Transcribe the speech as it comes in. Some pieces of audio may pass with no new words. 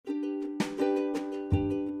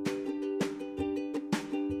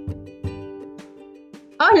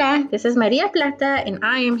Hola, this is Maria Plata, and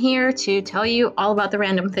I am here to tell you all about the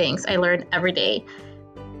random things I learn every day.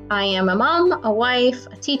 I am a mom, a wife,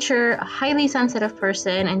 a teacher, a highly sensitive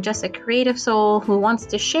person, and just a creative soul who wants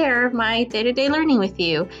to share my day-to-day learning with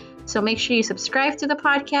you. So make sure you subscribe to the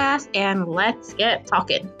podcast, and let's get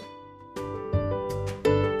talking.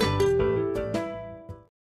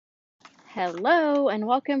 Hello, and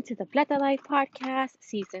welcome to the Plata Life Podcast,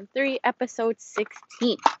 Season 3, Episode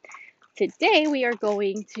 16. Today, we are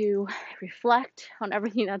going to reflect on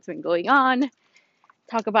everything that's been going on,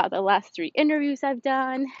 talk about the last 3 interviews I've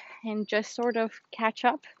done, and just sort of catch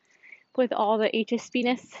up with all the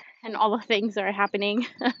HSPness and all the things that are happening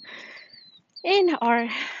in our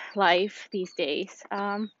life these days.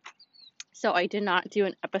 So I did not do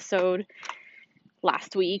an episode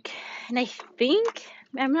last week, and I think,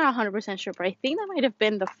 I'm not 100% sure, but I think that might have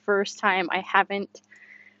been the first time I haven't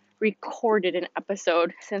recorded an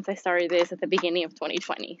episode since I started this at the beginning of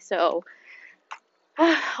 2020. So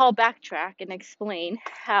I'll backtrack and explain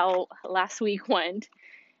how last week went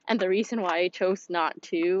and the reason why I chose not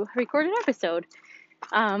to record an episode.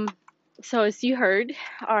 So as you heard,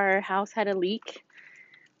 our house had a leak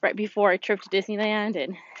right before our trip to Disneyland,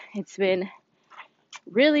 and it's been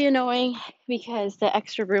really annoying because the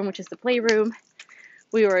extra room, which is the playroom,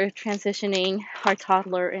 we were transitioning our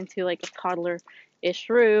toddler into like a toddler-ish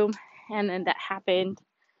room, and then that happened,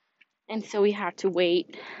 and so we had to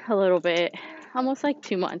wait a little bit, almost like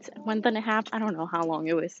 2 months, 1.5, I don't know how long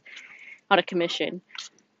it was out of commission,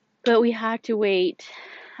 but we had to wait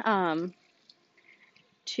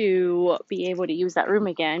to be able to use that room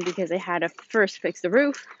again because they had to first fix the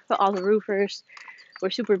roof, but all the roofers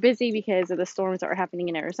were super busy because of the storms that were happening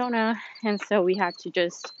in Arizona, and so we had to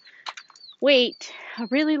just wait a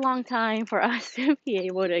really long time for us to be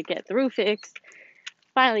able to get the roof fixed.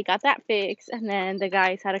 Finally got that fixed, and then the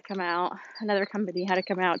guys had to come out, another company had to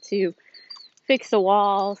come out to fix the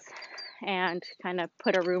walls and kind of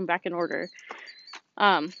put our room back in order.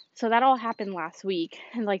 So that all happened last week,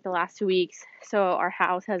 and like the last 2 weeks, so our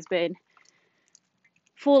house has been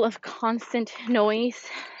full of constant noise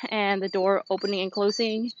and the door opening and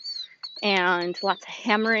closing and lots of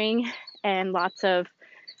hammering and lots of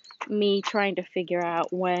me trying to figure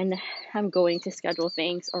out when I'm going to schedule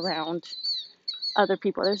things around other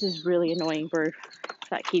people. There's this really annoying bird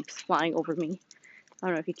that keeps flying over me. I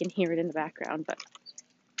don't know if you can hear it in the background,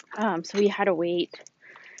 but so we had to wait,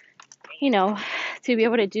 to be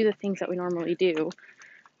able to do the things that we normally do.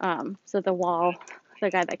 So the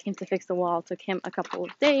guy that came to fix the wall, took him a couple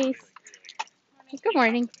of days. Good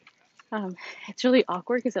morning. It's really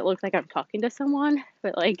awkward because it looks like I'm talking to someone,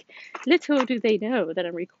 but like, little do they know that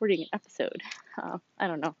I'm recording an episode. I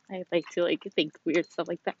don't know. I like to think weird stuff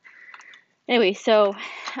like that. Anyway, so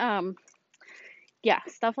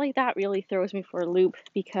stuff like that really throws me for a loop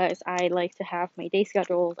because I like to have my day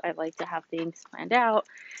scheduled. I like to have things planned out.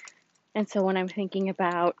 And so when I'm thinking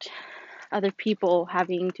about other people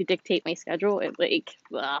having to dictate my schedule,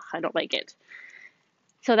 I don't like it.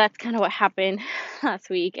 So that's kind of what happened last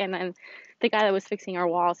week. And then the guy that was fixing our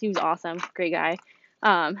walls, he was awesome, great guy.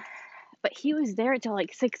 But he was there until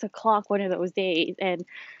like 6 o'clock one of those days, and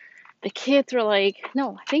the kids were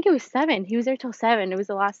no, I think it was 7. He was there till 7. It was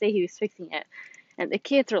the last day he was fixing it. And the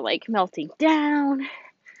kids were melting down.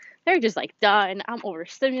 They're just done. I'm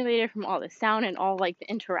overstimulated from all the sound and all the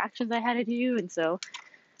interactions I had to do. And so,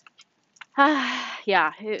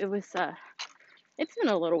 it was, it's been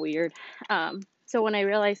a little weird. So when I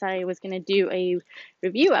realized I was going to do a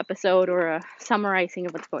review episode or a summarizing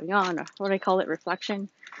of what's going on, or what I call it, reflection.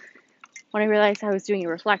 When I realized I was doing a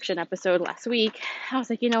reflection episode last week, I was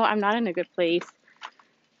like, I'm not in a good place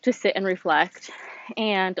to sit and reflect.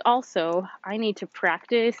 And also, I need to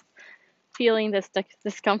practice feeling this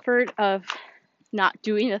discomfort of not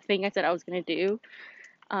doing the thing I said I was going to do.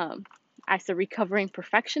 As a recovering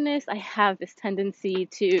perfectionist, I have this tendency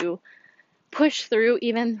to push through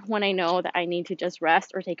even when I know that I need to just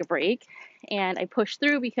rest or take a break. And I push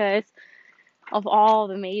through because of all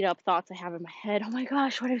the made up thoughts I have in my head. Oh my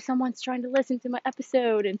gosh, what if someone's trying to listen to my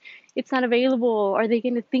episode and it's not available? Are they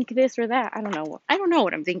going to think this or that? I don't know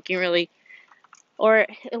what I'm thinking really. Or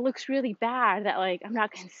it looks really bad that I'm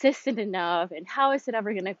not consistent enough, and how is it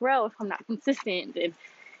ever going to grow if I'm not consistent? And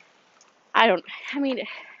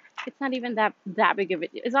it's not even that big of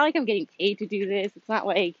it. It's not like I'm getting paid to do this. It's not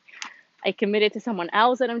like I committed to someone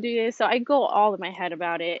else that I'm doing this. So I go all in my head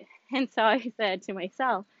about it. And so I said to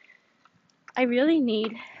myself, I really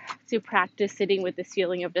need to practice sitting with this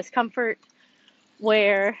feeling of discomfort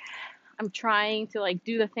where I'm trying to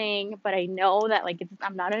do the thing, but I know that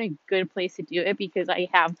I'm not in a good place to do it because I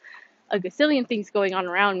have a gazillion things going on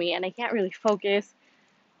around me and I can't really focus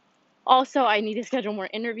Also, I need to schedule more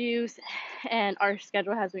interviews, and our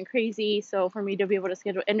schedule has been crazy. So for me to be able to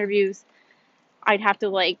schedule interviews, I'd have to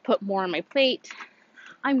like put more on my plate.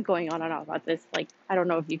 I'm going on and on about this. Like, I don't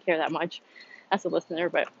know if you care that much as a listener,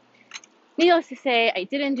 but needless to say, I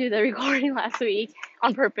didn't do the recording last week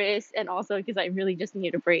on purpose, and also because I really just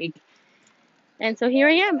needed a break. And so here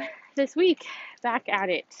I am this week, back at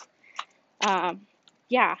it. Um,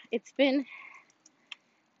 yeah, it's been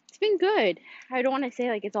good. I don't want to say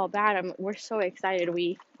like it's all bad. We're so excited.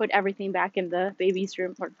 We put everything back in the baby's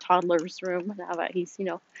room or toddler's room now that he's,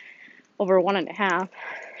 over 1.5.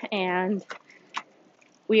 And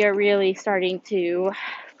we are really starting to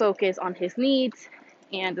focus on his needs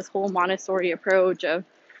and this whole Montessori approach of,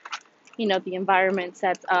 the environment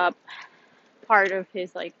sets up part of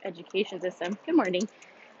his like education system. Good morning.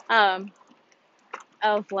 Um,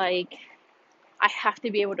 of like, I have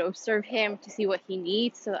to be able to observe him to see what he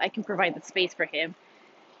needs so that I can provide the space for him.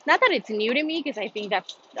 Not that it's new to me, because I think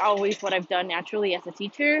that's always what I've done naturally as a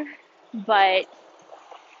teacher, but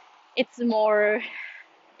it's more,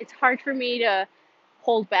 it's hard for me to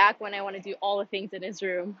hold back when I want to do all the things in his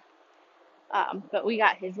room. But we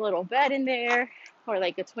got his little bed in there, or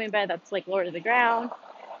like a twin bed that's like lower to the ground.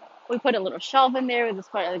 We put a little shelf in there with this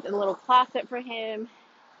part, like a little closet for him.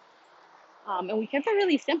 And we kept it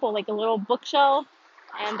really simple, like a little bookshelf,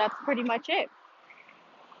 and that's pretty much it.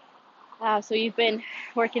 So we've been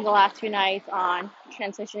working the last few nights on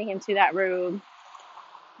transitioning him to that room,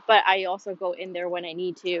 but I also go in there when I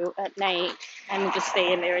need to at night and just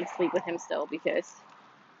stay in there and sleep with him still, because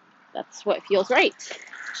that's what feels right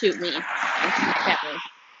to me and to my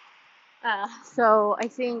family. So I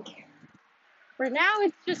think for now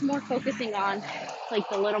it's just more focusing on like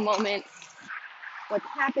the little moments, what's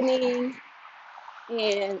happening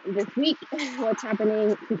in this week, what's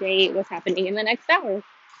happening today, what's happening in the next hour.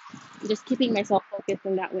 Just keeping myself focused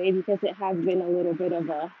in that way, because it has been a little bit of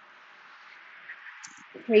a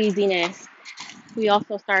craziness. We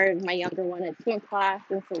also started my younger one at swim class,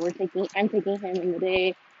 and so I'm taking him in the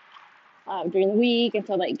day, during the week, and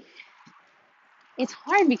so like it's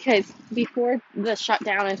hard because before the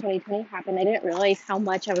shutdown in 2020 happened, I didn't realize how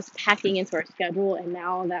much I was packing into our schedule, and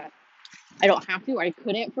now that I don't have to, or I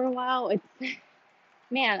couldn't for a while, it's,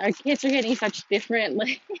 man, our kids are getting such different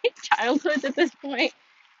like childhoods at this point.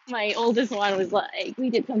 My oldest one was like, we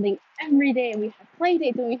did something every day, and we had play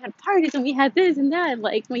dates, and we had parties, and we had this and that.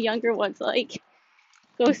 Like my younger one's like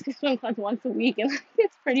goes to swim class once a week, and like,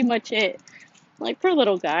 that's pretty much it. Like, poor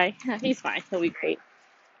little guy, he's fine, he'll be great.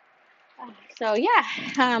 So yeah,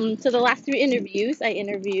 so the last 3 interviews, I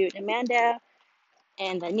interviewed Amanda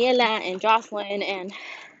and Daniela and Jocelyn, and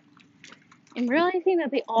I'm realizing that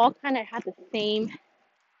they all kind of had the same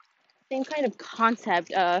kind of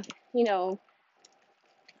concept of, you know,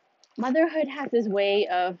 motherhood has this way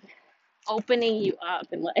of opening you up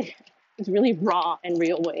in like this really raw and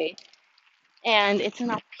real way, and it's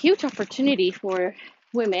a huge opportunity for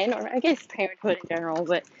women, or I guess parenthood in general,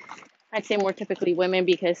 but I'd say more typically women,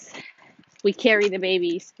 because we carry the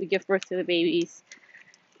babies, we give birth to the babies.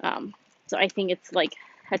 Um, so I think it's like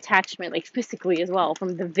attachment, like physically as well,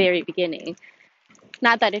 from the very beginning.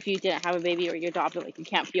 Not that if you didn't have a baby or you're adopted, like you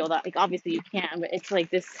can't feel that. Like obviously you can, but it's like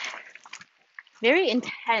this very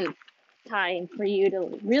intense time for you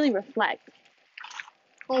to really reflect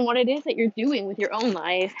on what it is that you're doing with your own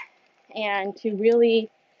life, and to really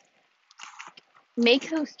make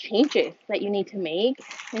those changes that you need to make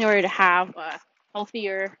in order to have a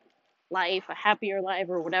healthier life, a happier life,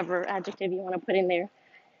 or whatever adjective you want to put in there.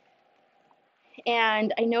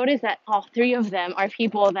 And I noticed that all 3 of them are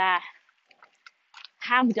people that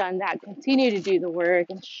have done that, continue to do the work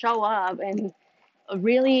and show up in a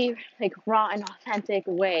really like raw and authentic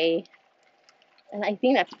way. And I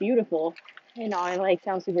think that's beautiful. I like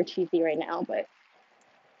sound super cheesy right now, but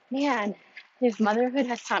man, if motherhood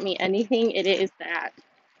has taught me anything, it is that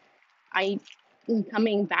I am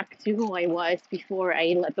coming back to who I was before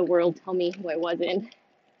I let the world tell me who I wasn't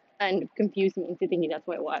and confuse me into thinking that's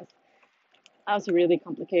who I was. That was a really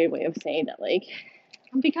complicated way of saying that, like,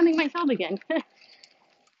 I'm becoming myself again.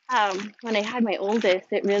 When I had my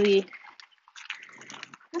oldest, it really,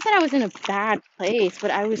 not that I was in a bad place,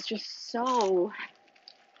 but I was just so,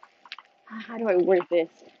 how do I word this?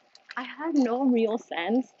 I had no real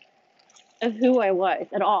sense of who I was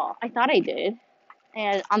at all. I thought I did.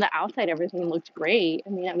 And on the outside, everything looked great. I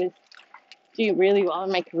mean, I was doing really well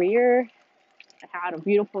in my career. I had a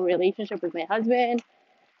beautiful relationship with my husband.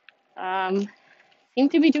 Um,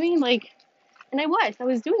 Seemed to be doing like, and I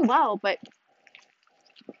was doing well, but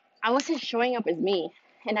I wasn't showing up as me.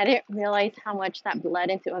 And I didn't realize how much that bled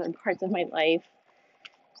into other parts of my life.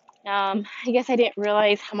 I guess I didn't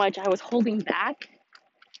realize how much I was holding back.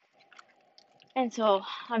 And so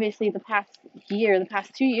obviously the past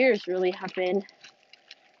 2 years really have been,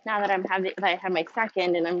 now that that I have my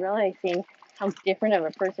second and I'm realizing how different of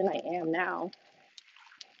a person I am now.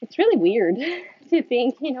 It's really weird to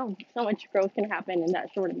think, so much growth can happen in that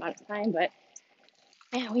short amount of time. But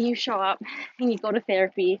man, when you show up and you go to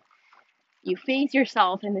therapy, you face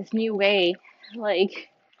yourself in this new way, like,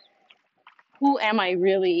 who am I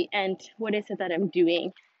really and what is it that I'm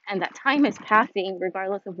doing? And that time is passing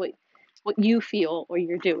regardless of what you feel or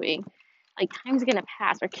you're doing. Like, time's gonna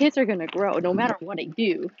pass. Our kids are gonna grow no matter what I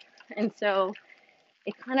do. And so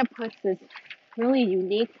it kind of puts this really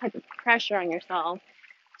unique type of pressure on yourself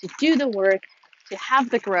to do the work, to have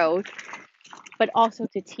the growth, but also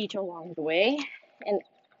to teach along the way. And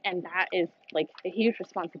and that is like a huge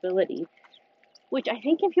responsibility, which I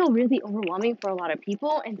think can feel really overwhelming for a lot of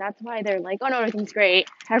people. And that's why they're like, oh no, everything's great,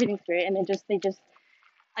 and then they just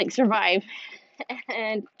like survive.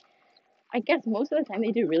 And I guess most of the time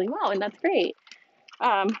they do really well, and that's great.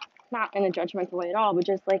 Um, Not in a judgmental way at all, but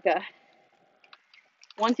just like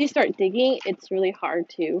once you start digging, it's really hard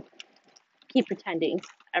to keep pretending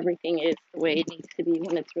everything is the way it needs to be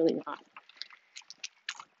when it's really not.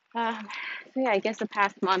 Um, so yeah, I guess the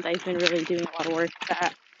past month I've been really doing a lot of work with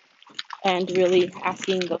that and really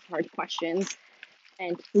asking those hard questions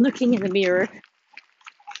and looking in the mirror,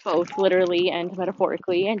 both literally and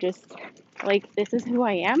metaphorically, and just like, this is who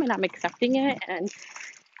I am and I'm accepting it. And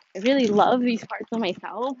I really love these parts of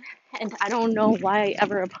myself. And I don't know why I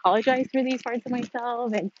ever apologize for these parts of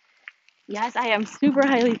myself. And yes, I am super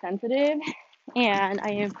highly sensitive and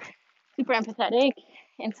I am super empathetic.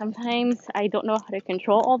 And sometimes I don't know how to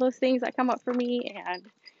control all those things that come up for me. And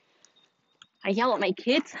I yell at my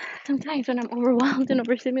kids sometimes when I'm overwhelmed and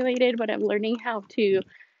overstimulated, but I'm learning how to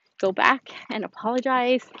go back and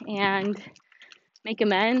apologize and make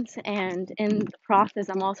amends. And in the process,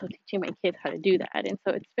 I'm also teaching my kids how to do that. And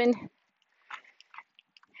so it's been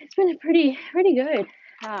pretty good.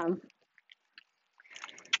 Um,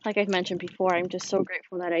 like I've mentioned before, I'm just so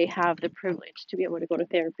grateful that I have the privilege to be able to go to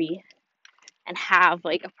therapy and have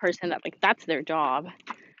like a person that, like, that's their job.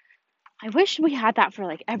 I wish we had that for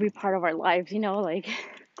like every part of our lives, like,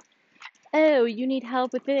 oh, you need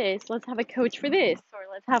help with this, let's have a coach for this, or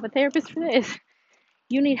let's have a therapist for this.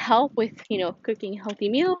 You need help with, cooking healthy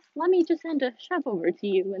meals, let me just send a chef over to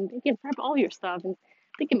you and they can prep all your stuff and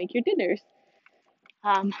they can make your dinners.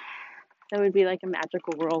 Um, that would be like a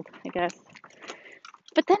magical world, I guess.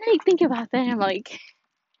 But then I think about that and I'm like,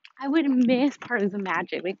 I would miss part of the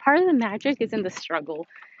magic. Like, part of the magic is in the struggle.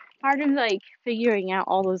 Part of like figuring out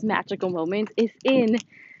all those magical moments is in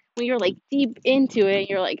when you're like deep into it,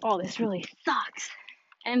 you're like, oh, this really sucks.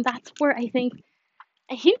 And that's where I think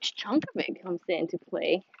a huge chunk of it comes into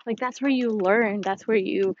play. Like, that's where you learn, that's where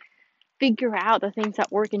you figure out the things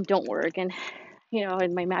that work and don't work. And,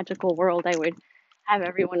 in my magical world, I would have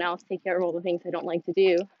everyone else take care of all the things I don't like to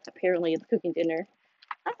do. Apparently, it's cooking dinner.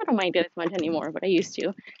 I don't mind it as much anymore, but I used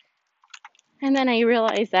to. And then I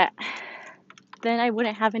realized that then I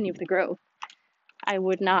wouldn't have any of the growth. I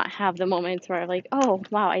would not have the moments where I'm like, oh,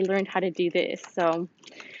 wow, I learned how to do this. So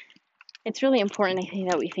it's really important, I think,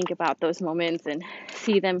 that we think about those moments and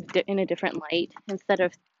see them in a different light instead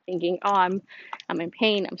of thinking, oh, I'm in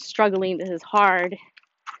pain, I'm struggling, this is hard.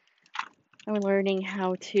 I'm learning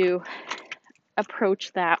how to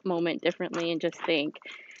approach that moment differently and just think,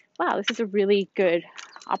 wow, this is a really good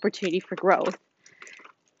opportunity for growth.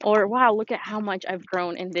 Or, wow, look at how much I've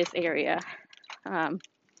grown in this area.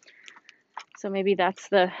 So maybe that's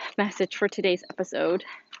the message for today's episode.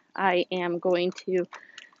 I am going to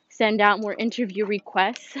send out more interview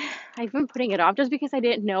requests. I've been putting it off just because I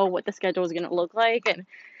didn't know what the schedule was going to look like. And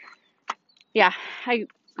yeah,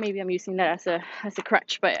 maybe I'm using that as a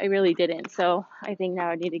crutch, but I really didn't. So I think now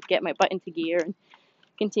I need to get my butt into gear and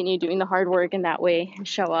continue doing the hard work in that way and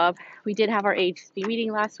show up. We did have our HSP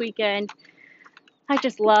meeting last weekend. I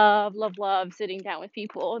just love sitting down with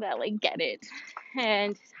people that like get it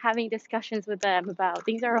and having discussions with them about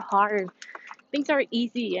things are hard, things are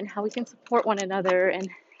easy, and how we can support one another, and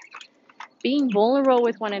being vulnerable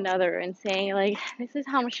with one another and saying, like, this is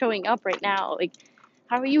how I'm showing up right now. Like,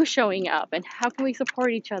 how are you showing up and how can we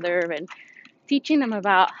support each other, and teaching them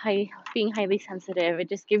about being highly sensitive. It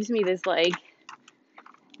just gives me this like,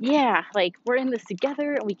 yeah, like, we're in this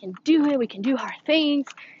together and we can do it. We can do hard things.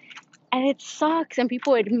 And it sucks, and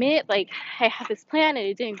people admit, like, I have this plan and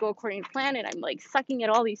it didn't go according to plan, and I'm like sucking at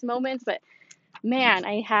all these moments. But man,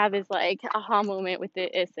 I have this like aha moment with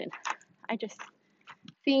this, and I just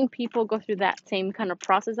seeing people go through that same kind of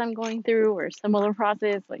process I'm going through or similar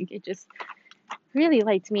process, like, it just really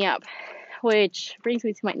lights me up, which brings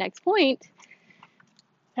me to my next point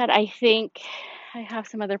that I think I have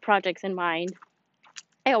some other projects in mind.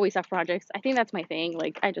 I always have projects. I think that's my thing.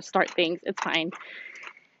 Like, I just start things. It's fine.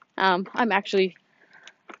 I'm actually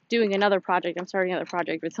doing another project. I'm starting another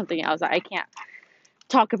project with something else that I can't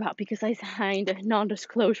talk about because I signed a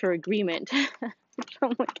non-disclosure agreement.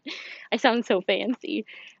 I'm like, I sound so fancy.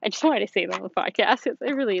 I just wanted to say that on the podcast because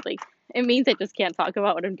it really like it means I just can't talk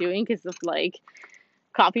about what I'm doing because of like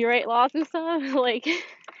copyright laws and stuff. Like,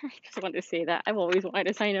 I just wanted to say that I've always wanted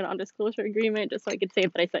to sign a non-disclosure agreement just so I could say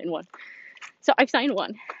that I signed one. So I've signed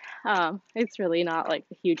one. It's really not like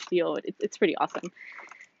a huge deal. It's pretty awesome.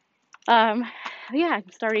 Um, yeah,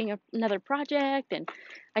 I'm starting another project, and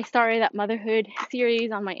I started that motherhood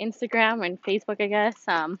series on my Instagram and Facebook, I guess,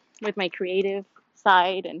 with my creative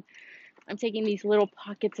side, and I'm taking these little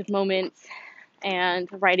pockets of moments and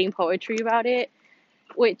writing poetry about it,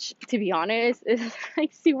 which, to be honest, is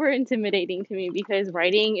like super intimidating to me because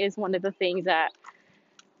writing is one of the things that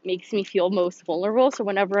makes me feel most vulnerable. So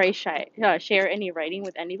whenever I share any writing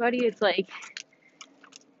with anybody, it's like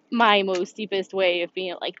my most deepest way of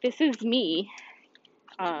being like, this is me.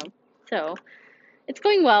 Um, so it's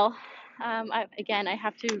going well. Again, I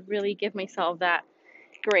have to really give myself that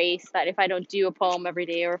grace that if I don't do a poem every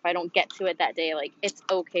day or if I don't get to it that day, like it's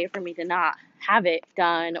okay for me to not have it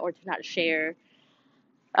done or to not share.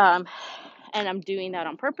 Um, and I'm doing that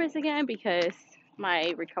on purpose again because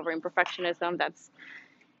my recovering perfectionism, that's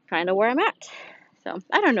kind of where I'm at. So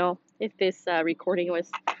I don't know if this recording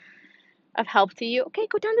was of help to you. Okay,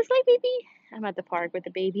 go down the slide, baby. I'm at the park with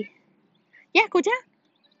the baby. Yeah, go down.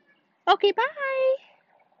 Okay, bye.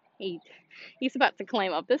 He he's about to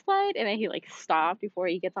climb up the slide and then he like stopped before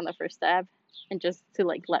he gets on the first step and just to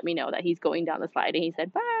like let me know that he's going down the slide and he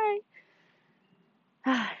said bye.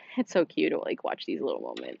 It's so cute to like watch these little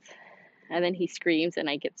moments. And then he screams and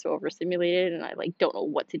I get so overstimulated and I like don't know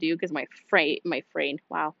what to do because my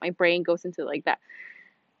brain goes into like that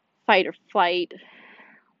fight or flight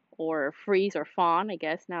or freeze or fawn, I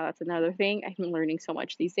guess. Now that's another thing. I've been learning so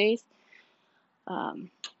much these days.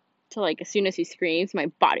 Um, to like as soon as he screams, my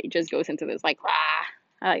body just goes into this like ah.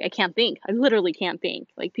 I can't think. I literally can't think.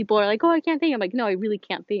 Like people are like, "Oh, I can't think." I'm like, "No, I really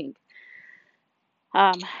can't think."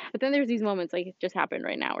 Um, but then there's these moments like it just happened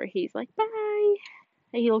right now where he's like, "Bye,"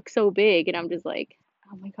 and he looks so big, and I'm just like,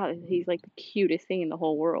 "Oh my God, he's like the cutest thing in the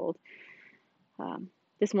whole world." Um,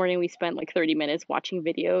 this morning we spent like 30 minutes watching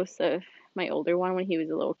videos of my older one when he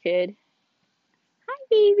was a little kid. Hi,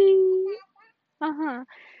 baby. Uh huh.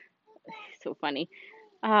 So funny.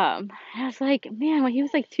 I was like, man, when he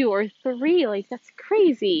was like 2 or 3, like that's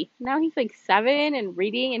crazy. Now he's like 7 and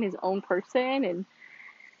reading in his own person, and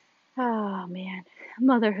oh man,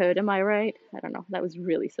 motherhood. Am I right? I don't know. That was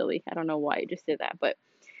really silly. I don't know why I just did that, but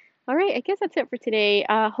all right. I guess that's it for today.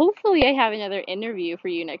 Hopefully, I have another interview for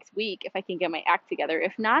you next week if I can get my act together.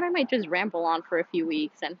 If not, I might just ramble on for a few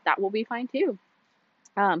weeks, and that will be fine too.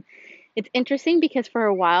 Um, it's interesting because for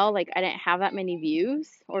a while, like I didn't have that many views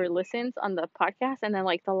or listens on the podcast, and then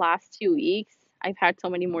like the last 2 weeks, I've had so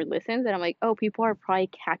many more listens, and I'm like, oh, people are probably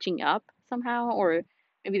catching up somehow, or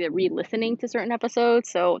maybe they're re-listening to certain episodes.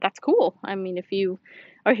 So that's cool. I mean, if you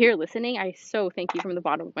are here listening, I so thank you from the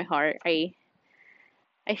bottom of my heart. I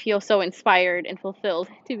feel so inspired and fulfilled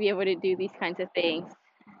to be able to do these kinds of things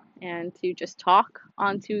and to just talk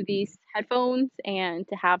onto these headphones and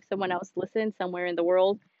to have someone else listen somewhere in the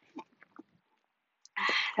world.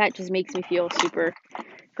 That just makes me feel super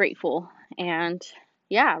grateful. And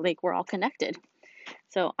yeah, like we're all connected.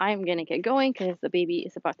 So I'm going to get going because the baby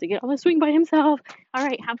is about to get on the swing by himself. All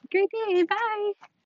right, have a great day. Bye.